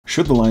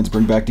Should the Lions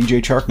bring back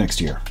DJ Chark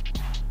next year?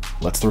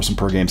 Let's throw some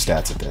per-game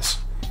stats at this.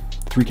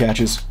 3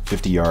 catches,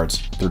 50 yards,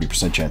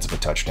 30% chance of a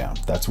touchdown.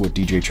 That's what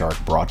DJ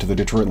Chark brought to the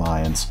Detroit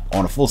Lions.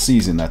 On a full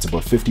season, that's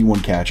about 51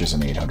 catches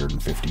and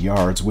 850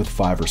 yards with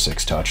 5 or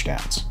 6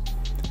 touchdowns.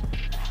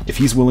 If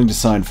he's willing to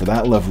sign for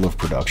that level of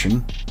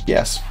production,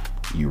 yes,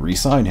 you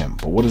re-sign him.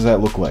 But what does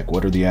that look like?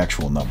 What are the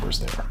actual numbers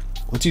there?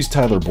 Let's use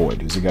Tyler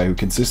Boyd, who's a guy who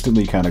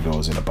consistently kind of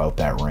goes in about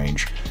that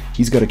range.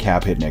 He's got a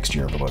cap hit next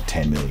year of about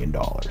 $10 million.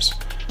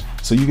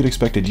 So you could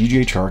expect a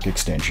DJ Chark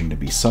extension to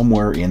be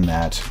somewhere in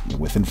that,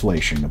 with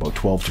inflation, about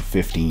 12 to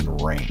 15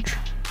 range.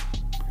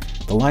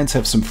 The Lions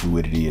have some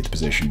fluidity at the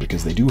position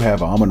because they do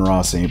have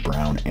Amon-Ra St.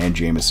 Brown and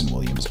Jamison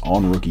Williams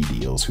on rookie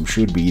deals who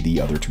should be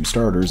the other 2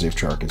 starters if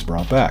Chark is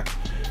brought back.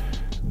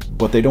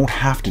 But they don't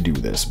have to do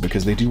this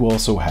because they do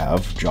also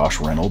have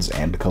Josh Reynolds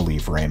and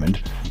Khalif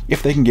Raymond.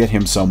 If they can get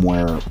him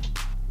somewhere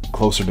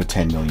closer to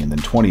 $10 million than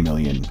 $20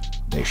 million,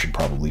 they should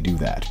probably do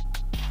that.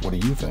 What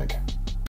do you think?